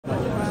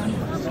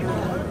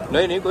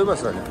नहीं नहीं कोई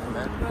मसला नहीं।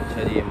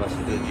 अच्छा जी, ये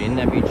मस्जिद जिन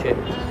है पीछे। ये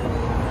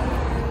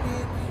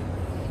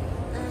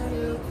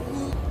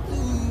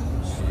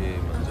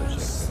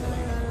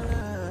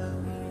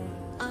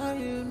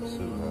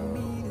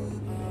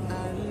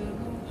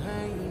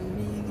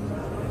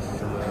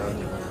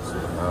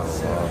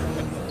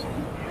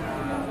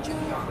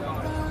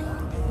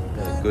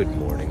मंजर गुड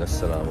मॉर्निंग,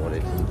 अस्सलाम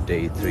वालेकुम। Day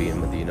 3 in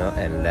Medina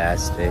and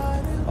last day.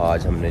 आज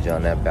हमने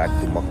जाना है बैक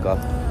टू मक्का,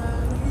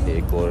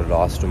 एक और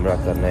लास्ट उम्रा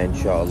करना है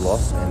इंशाअल्लाह,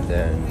 एंड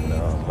देन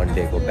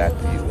मंडे को back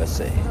to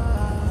USA।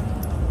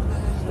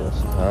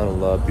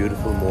 सुभानअल्लाह,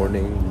 beautiful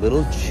morning,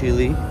 little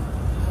chilli,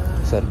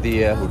 सर्दी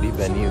है, हुडी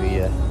पहनी हुई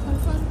है।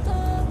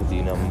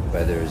 Medina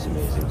weather is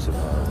amazing,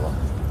 सुभानअल्लाह।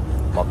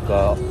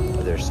 Mecca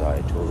other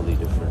side totally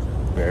different,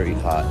 very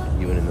hot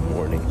even in the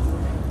morning,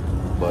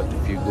 but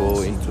if you go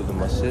into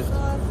the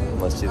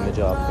मस्जिद में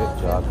जाके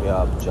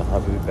आप जहाँ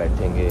भी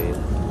बैठेंगे,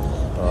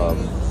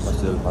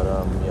 मस्जिद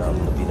हरम या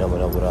Medina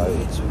Munawwara,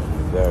 it's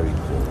very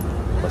cool.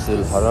 मस्जिद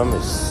हरम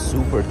is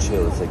super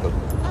chill, it's like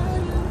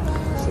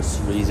a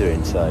freezer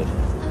inside.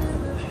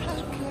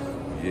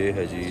 ये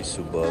है जी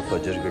सुबह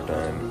फजर के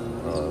time,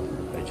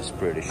 I just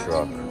prayed a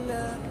shrug.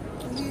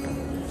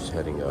 Just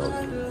heading out.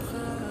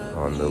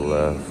 On the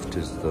left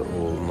is the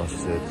old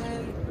masjid.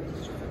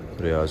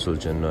 Riyazul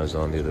जन्नह is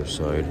on the other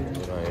side.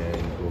 आए हैं,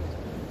 इनको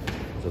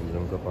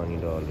ज़मज़म का पानी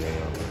डाल रहे हैं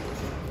यहाँ पे।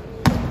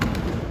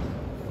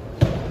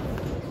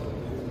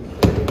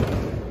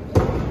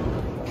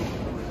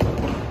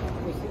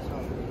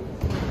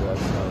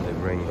 That's how they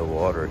bring the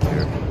water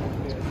here.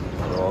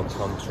 It all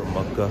comes from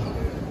Makkah.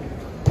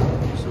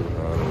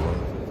 Subhanallah.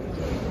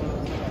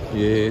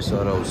 ये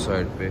सारा उस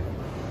साइड पे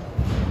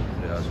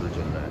रियाजुल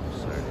जन्नह है,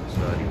 साइड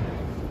सारी।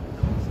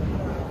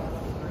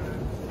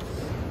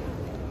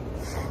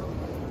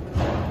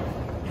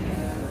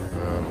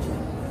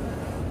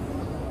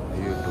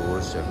 ये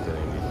डोर्स चेक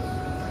करेंगे।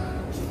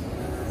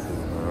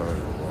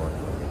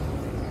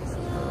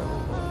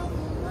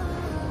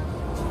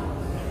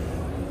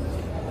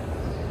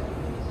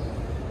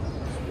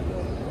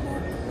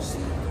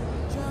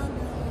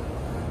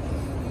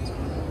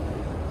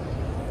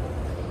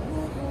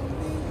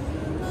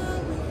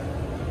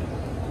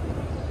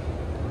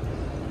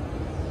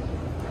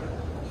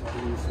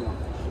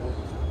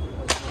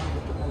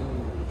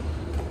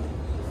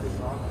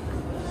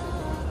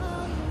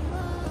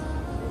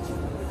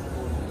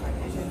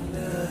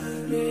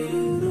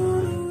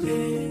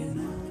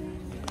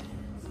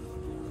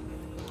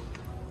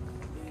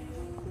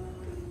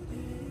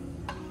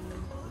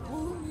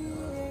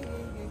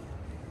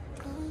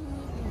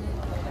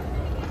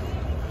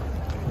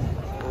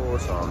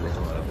 सामने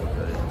हमारा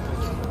होटल है।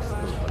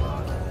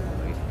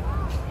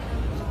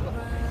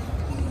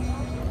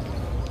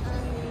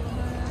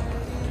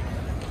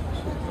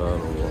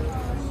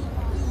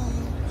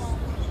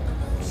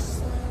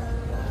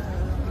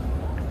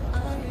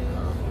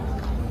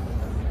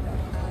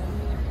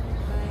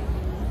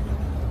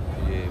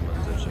 ये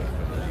मंजर चेक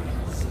करो,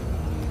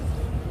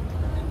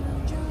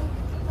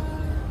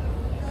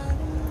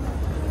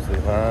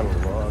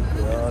 सुभानअल्लाह,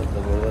 क्या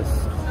ज़बरदस्त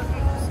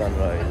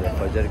सनराइज है।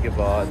 फजर के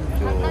बाद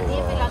जो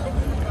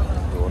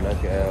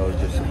रौनक है और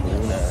जो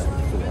सुकून है,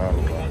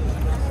 सुभानअल्लाह,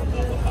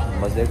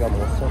 मज़े का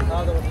मौसम।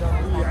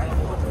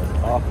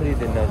 आखिरी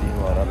दिन है जी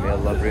हमारा, मे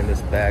अल्लाह bring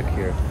us back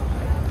here,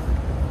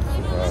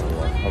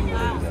 सुभानअल्लाह,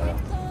 alhamdulillah.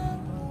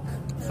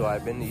 So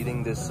I've been eating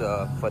this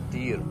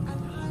fatir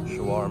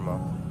shawarma.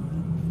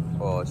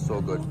 Oh, it's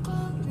so good.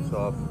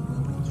 So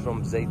it's from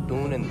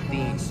Zaytoon and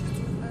Teen.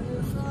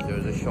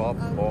 There's a shop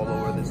all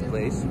over this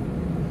place.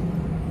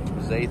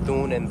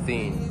 Zaytoon and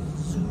Teen.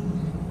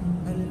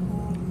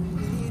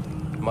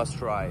 Must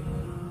try.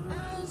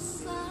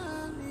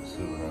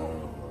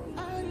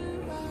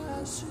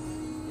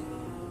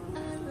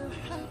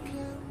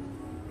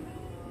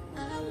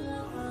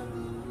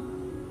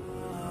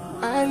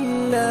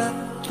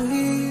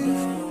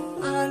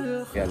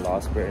 Yeah,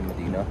 last prayer in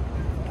Medina.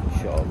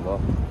 Inshallah,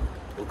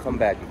 we'll come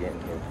back again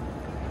here.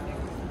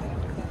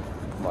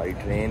 हमारी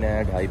train है,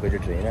 2:30 बजे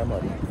train है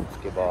हमारी।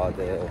 उसके बाद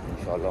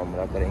इंशाल्लाह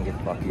उम्रा करेंगे।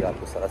 बाकी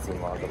आपको सारा सीन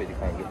वहाँ का भी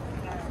दिखाएंगे।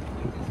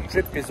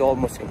 Trip is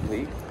almost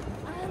complete.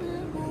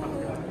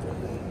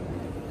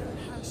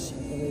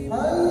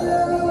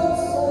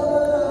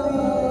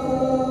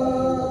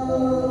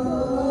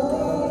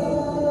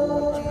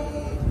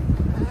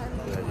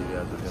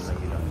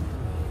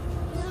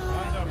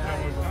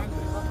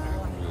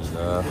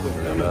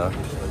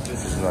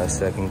 This is my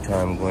second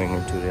time going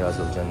into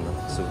Riyazul Jannah.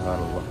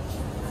 Subhanallah.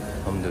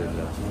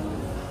 Alhamdulillah.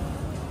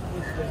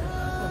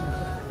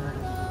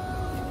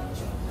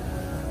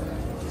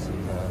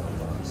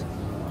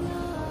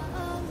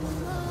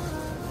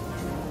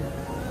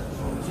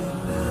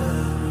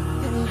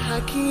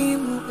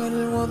 الحكيم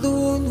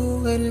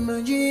الودود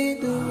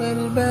المجيد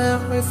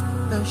الباعث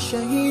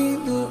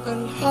الشهيد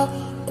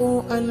الحق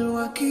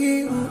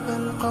الوكيل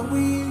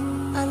القوي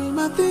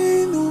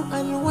المتين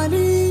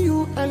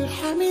الولي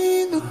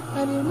الحميد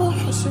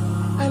المحسن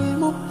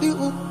المبدئ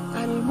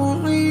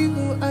المعيد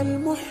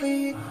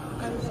المحيي.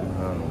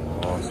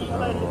 Subhanallah,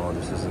 subhanallah.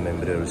 This is the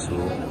Membre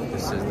Rasul.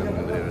 This is the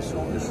Membre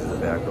Rasul. This is the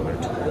back of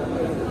it.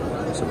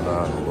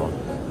 Subhanallah,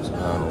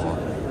 subhanallah.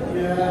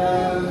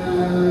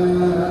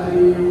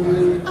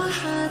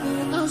 الأحد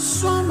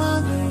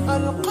الصمد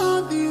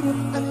القادر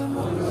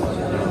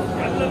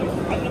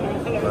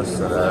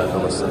الصلاة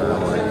والسلام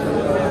عليك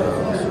يا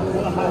رسول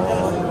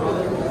الله.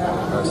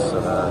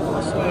 الصلاة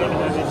والسلام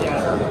عليك يا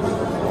نبي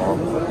الله.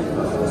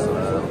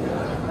 السلام.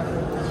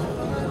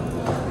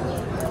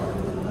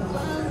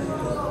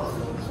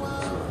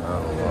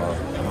 Subhanallah.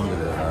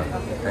 Alhamdulillah.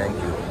 Thank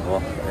you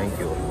Allah. Thank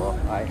you Allah.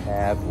 I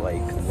have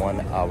like 1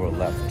 hour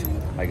left.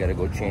 I gotta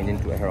go change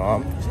into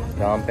ihram.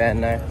 Ihram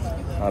पहनना है.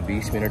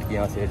 20 minute की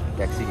यहाँ से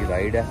taxi की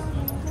ride है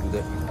to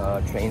the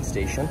train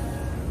station.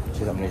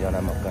 फिर हमने जाना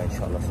है मक्का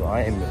इंशाल्लाह. So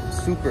I am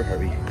super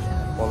hurry.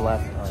 One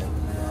last time.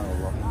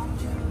 Subhanallah.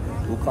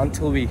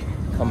 Until we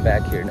come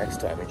back here next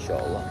time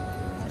inshallah.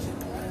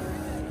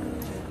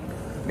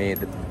 May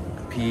the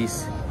peace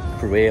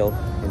prevail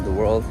in the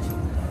world,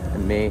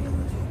 and may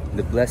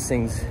the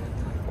blessings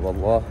of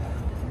Allah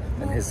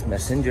and His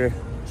Messenger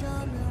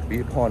be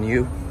upon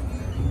you,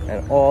 and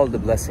all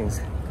the blessings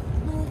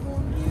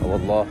of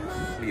Allah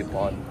be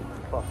upon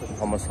Prophet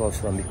Muhammad Sallallahu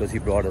Alaihi Wasallam, because he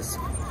brought us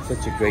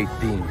such a great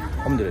deen.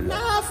 Alhamdulillah.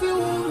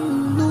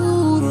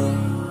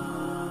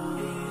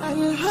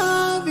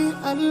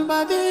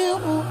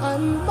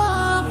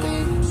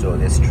 So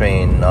this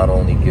train not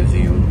only gives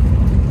you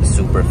the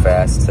super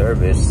fast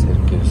service,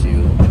 it gives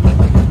you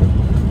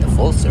the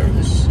full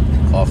service,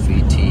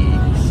 coffee, tea,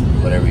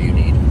 whatever you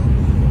need.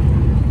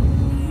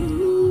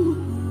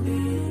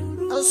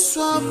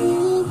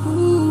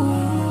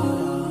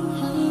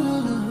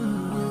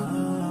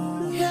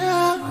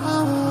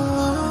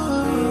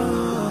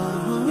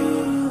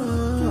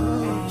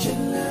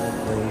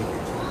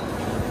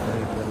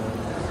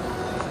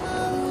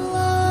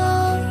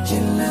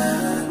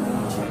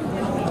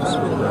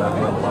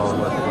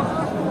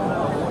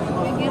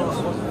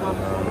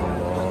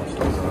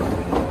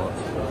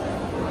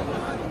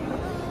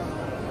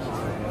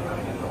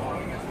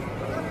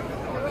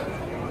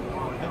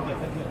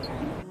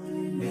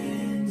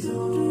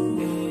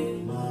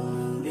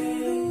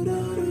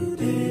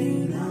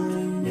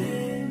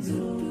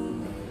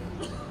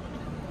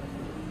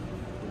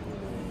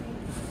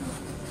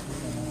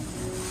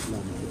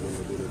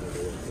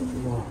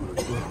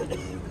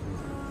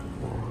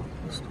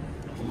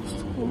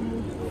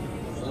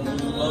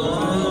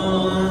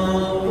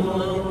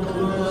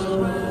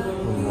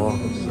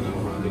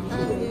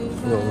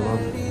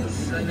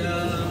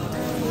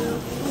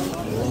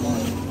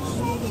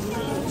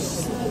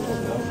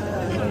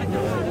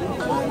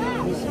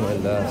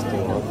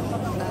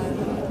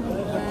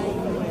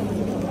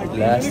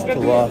 Last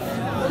tawaf.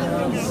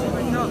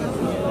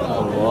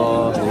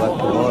 Allahu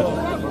Akbar.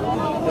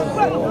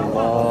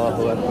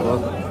 Allahu Akbar.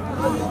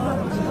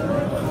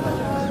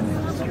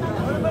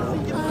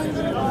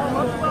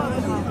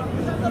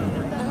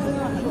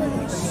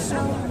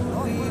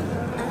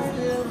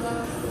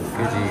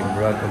 Okay जी,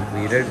 उम्रा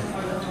completed.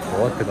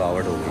 बहुत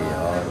थकावट हो गई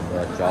यार.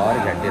 4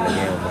 घंटे लगे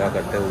हैं उम्रा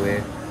करते हुए.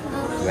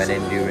 When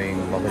in during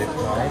मगरिब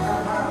time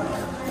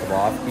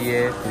तवाफ किए,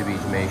 फिर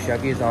बीच में ईशा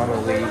की अज़ान हो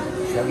गई,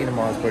 ईशा की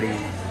नमाज़ पढ़ी.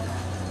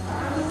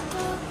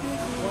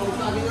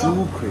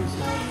 Too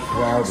crazy,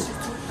 crowded.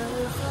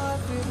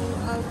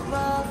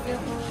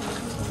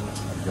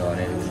 जा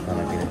रहे हैं कुछ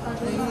खाना पीने,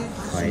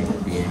 खाएं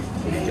पिए,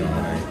 थोड़ी जाना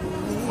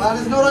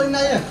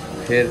है.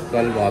 फिर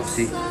कल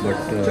वापसी. But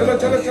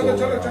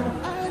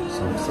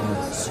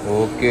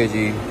okay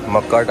ji,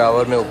 Mecca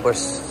tower में ऊपर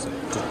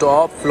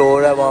टॉप फ्लोर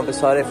है, वहाँ पे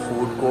सारे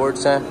फूड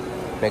कोर्ट्स हैं,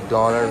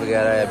 मैकडोनल्ड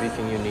वगैरह,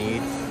 everything you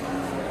need.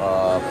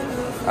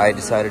 I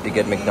decided to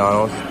get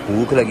McDonald's.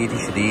 भूख लगी थी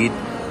शदीद,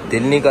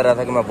 दिल नहीं कर रहा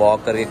था कि मैं वॉक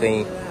करके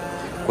कहीं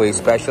कोई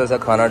स्पेशल सा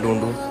खाना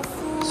ढूंढूं.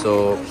 सो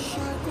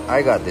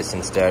आई गॉट दिस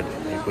इंस्टेड.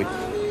 कोई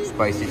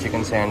स्पाइसी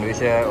चिकन सैंडविच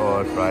है और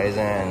फ्राइज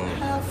हैं and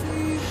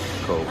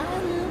Coke.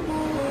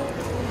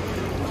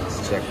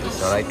 Check this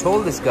out. I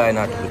told this guy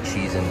not to put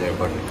cheese in there,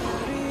 but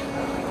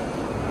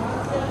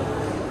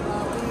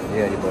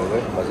yeah, ये burger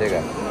मजे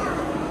का.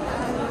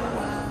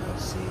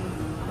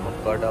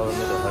 मक्का टावर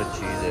में तो हर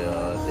चीज़ है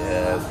यार. They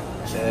have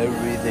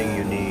everything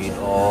you need.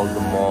 All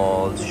the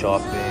malls,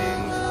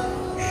 shopping,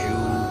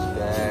 shoes,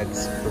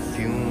 bags,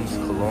 perfumes,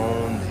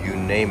 colognes, you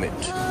name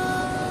it.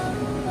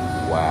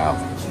 Wow,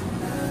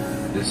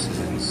 this is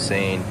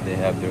insane. They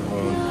have their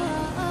own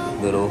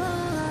little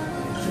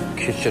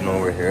kitchen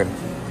over here,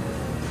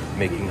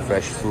 making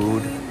fresh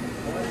food.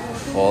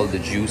 All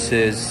the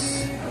juices.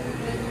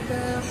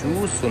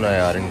 Juice सुना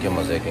यार इनके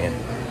मज़े के हैं.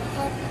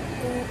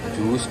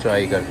 Juice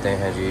try करते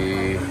हैं जी.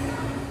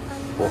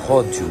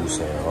 बहुत juice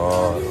है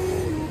यार.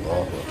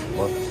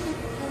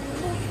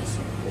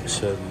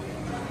 अच्छा,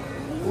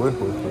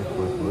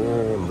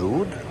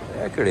 अमरूद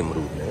है. केड़े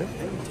अमरूद ने?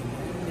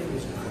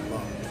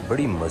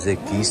 बड़ी मज़े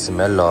की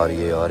स्मेल आ रही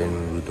है यार इन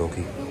अमरूदों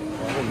की.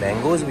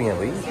 मैंगोज़ भी हैं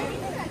भाई,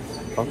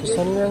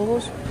 पाकिस्तानी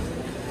मैंगोज़.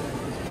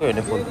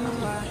 फुल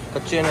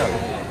कच्चे ना.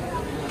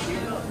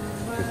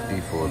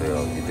 54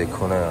 रियाल दी।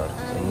 देखो ना यार,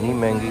 इन्नी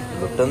महंगी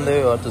लुटन दे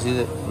यार तुसी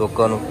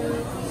लोकां नूं।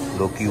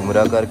 लोकी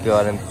उमरा करके आ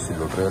रहे हैं, तुसी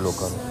लुट रहे हो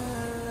लोकां नूं।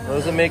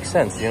 Does it make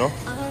sense, you know?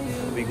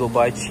 We go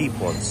buy cheap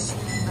ones.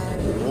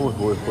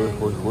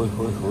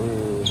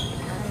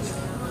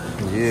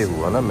 ये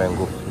हुआ ना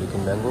मैंगो, लेकिन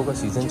मैंगो का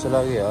सीजन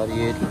चला गया यार।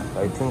 ये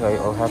I think I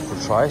have to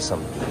try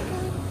some.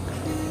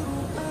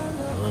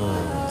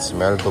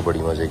 Smell तो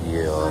बड़ी मजे की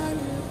है यार,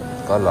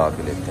 कल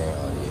आके लेते हैं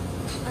यार। ये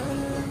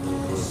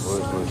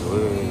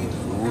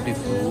फ्रूट ही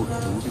फ्रूट,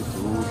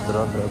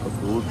 तरह तरह का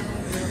फ्रूट।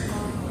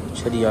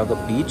 अच्छा जी, यहाँ का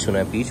पीच सुना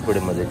है, पीच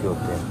बड़े मजे के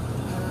होते हैं।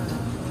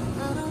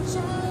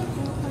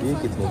 ये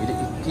कितने की?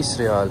 21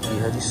 रियाल की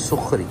है जी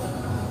सुखरी।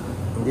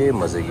 ये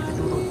मज़े की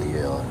खजूर होती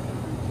है यार।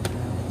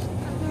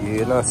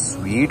 ये ना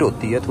स्वीट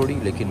होती है थोड़ी,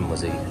 लेकिन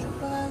मज़े की खजूर।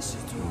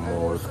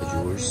 मोर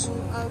खजूर्स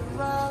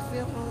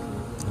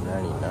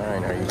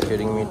 99। Are you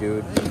kidding me,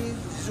 dude?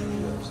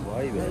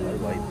 Vibe है यार,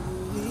 वाइब।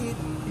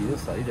 चीज़ें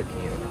सारी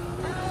रखी हैं।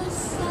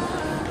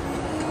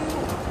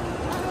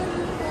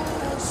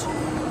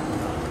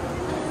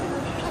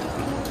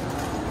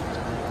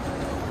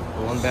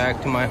 Going back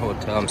to my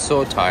hotel. I'm so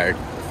tired.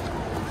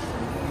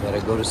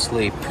 Gotta go to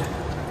sleep.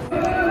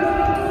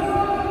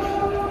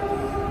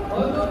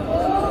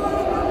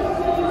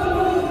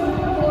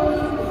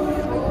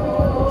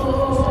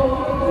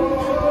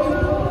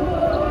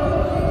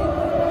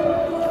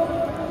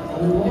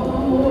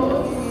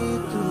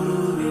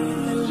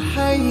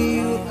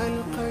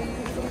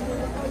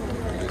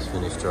 Just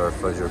finished our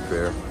Fajr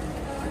prayer.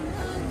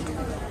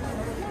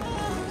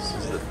 This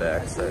is the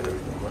back side of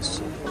the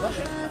masjid.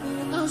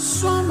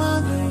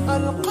 الصمد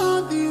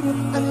القادر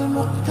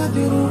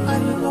المقتدر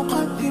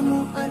المقدم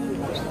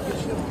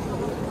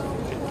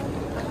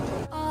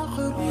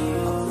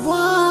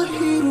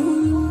الظاهر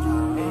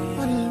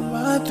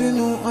الباطن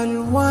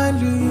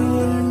الوالي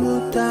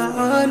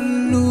المتعال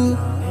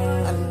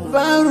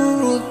البر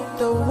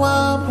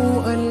التواب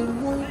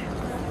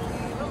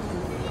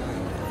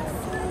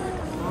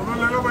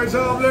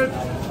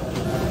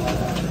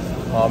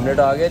omelette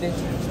आ गया जी।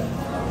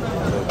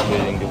 फिर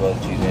इनके पास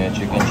चीज़ें हैं,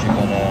 चिकन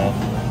है,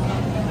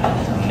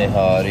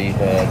 निहारी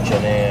है,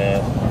 चने हैं,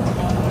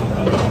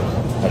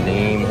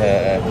 हलीम है।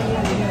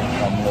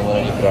 हम लोगों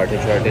ने पराठे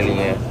शराठे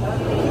लिए हैं।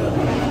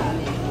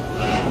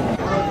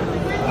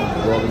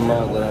 गर्मा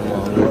गर्म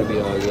ऑमलेट भी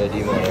आ गया जी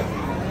हमारा।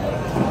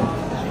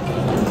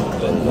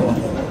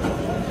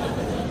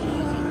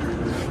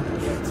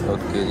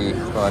 ओके जी,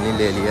 पानी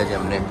ले लिया जी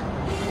हमने।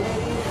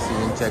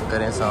 सीन चेक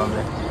करें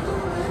सामने।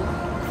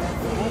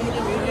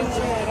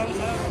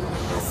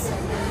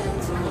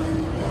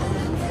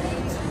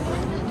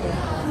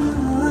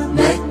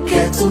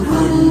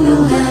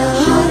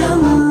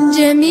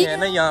 है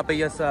ना, यहाँ पे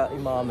ऐसा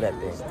इमाम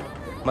रहते हैं।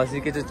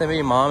 मस्जिद के जितने भी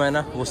इमाम है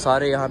ना, वो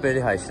सारे यहाँ पे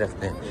रिहाइश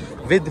रखते हैं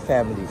with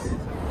families.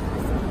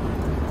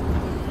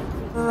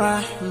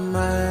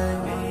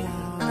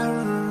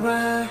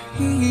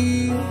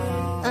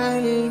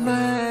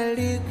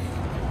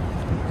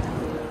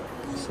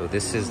 So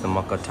this is the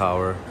Makkah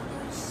Tower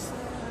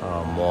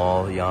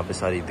mall. यहाँ पे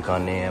सारी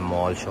दुकानें हैं,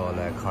 मॉल शॉल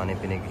है, खाने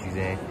पीने की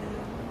चीज़ें।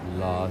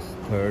 Last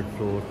third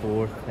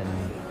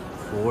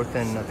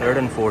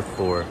and fourth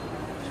floor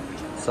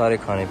सारे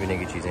खाने पीने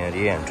की चीज़ें हैं।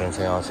 ये एंट्रेंस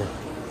है यहाँ से।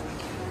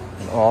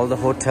 All the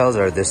hotels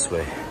are this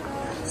way.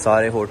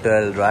 सारे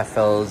होटल,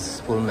 राफेल्स,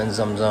 पुलमन,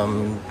 जमजम,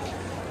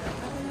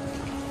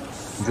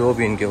 जो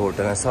भी इनके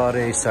होटल हैं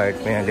सारे इस साइड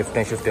पे हैं।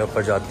 लिफ्टें शिफ्टें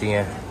ऊपर जाती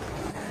हैं।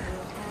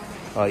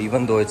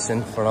 Even though it's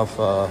in front of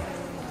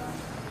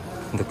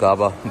the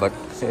Kaaba, but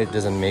it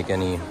doesn't make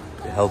any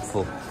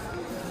helpful.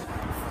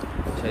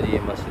 अच्छा जी, ये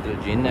मस्जिद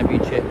जिन है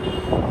पीछे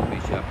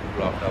आपको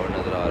क्लॉक टावर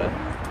नज़र आ रहा है।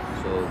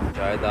 सो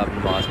शायद आप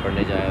नमाज़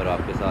पढ़ने जाएं और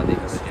आपके साथ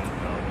एक जिन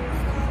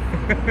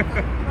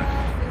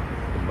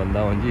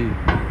बंदा हो जी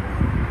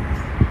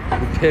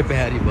उठे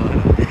पैर ही बाहर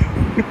आते।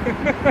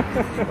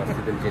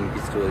 मस्जिद जिन की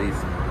स्टोरीज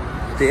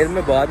डिटेल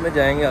में बाद में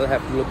जाएंगे। I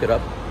have to look it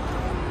up.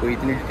 कोई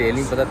इतनी डिटेल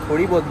नहीं पता,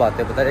 थोड़ी बहुत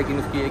बातें पता है, लेकिन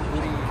उसकी एक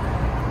पूरी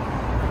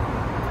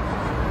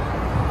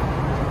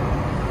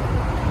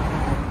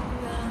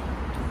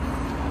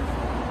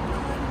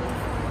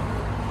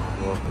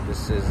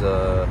This is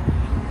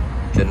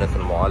Jannat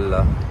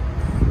al-Mu'alla,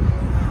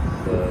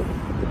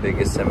 the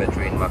biggest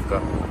cemetery in Makkah,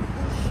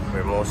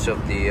 where most of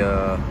the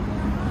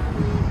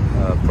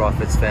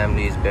Prophet's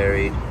family is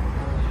buried.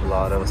 A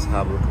lot of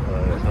Ashabul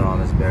Kiram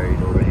is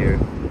buried over here.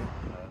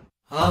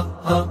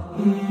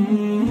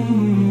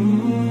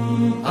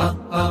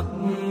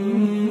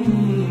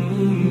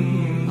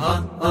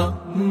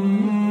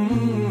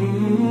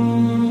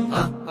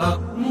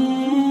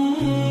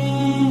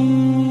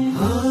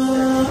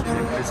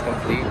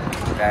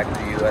 Back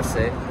to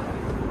USA.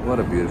 What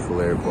a beautiful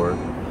airport.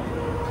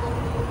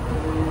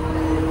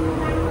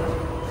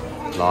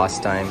 Last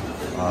time,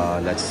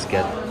 let's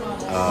get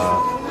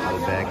our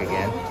bag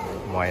again.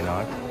 Why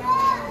not?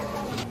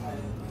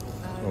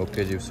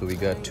 Okay ji, so we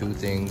got two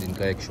things.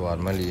 इनका एक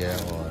shawarma लिया है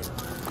और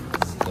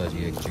इनका जी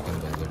एक chicken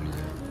burger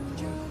लिया है।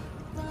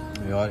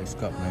 यार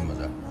इसका अपना ही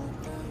मज़ा है।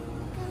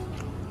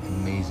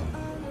 Amazing.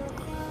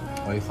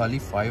 और ये खाली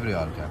 5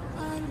 रियाल का है।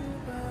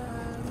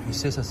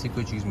 इससे सस्ती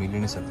कोई चीज़ मिल ही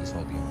नहीं सकती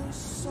सऊदी में।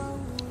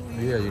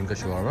 ये है इनका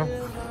shawarma.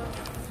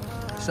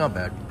 It's not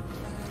bad.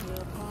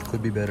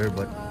 Could be better,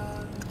 but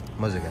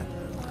मज़े का.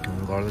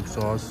 Garlic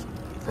sauce,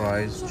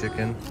 fries,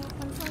 chicken,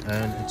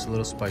 and it's a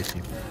little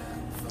spicy.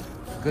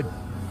 Good.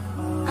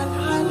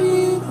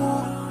 العليم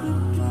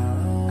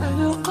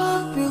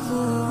القابض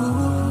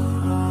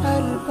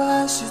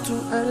الباسط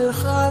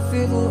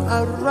الخافض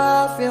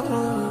الرافع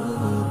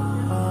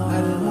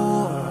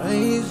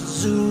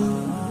المعز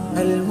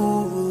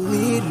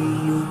المذل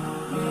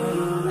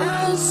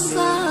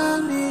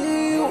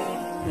السميع.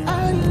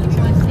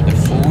 The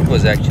food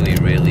was actually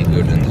really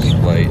good in this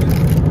flight.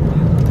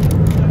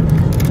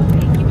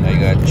 I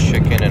got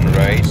chicken and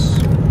rice.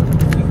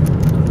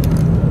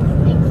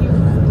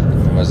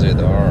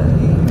 Mazedar.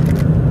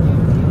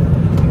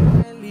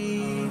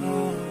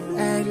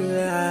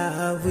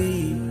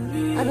 العظيم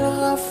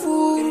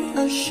الغفور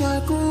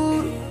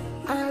الشكور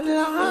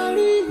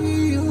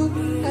العلي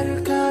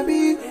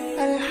الكبير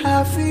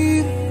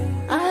الحفيظ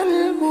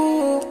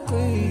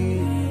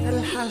المقيم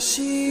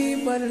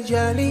الحسيب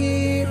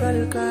الجليل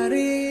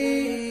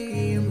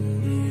الكريم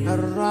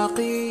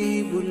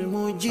الرقيب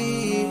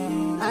المجيب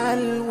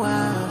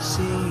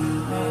الواسع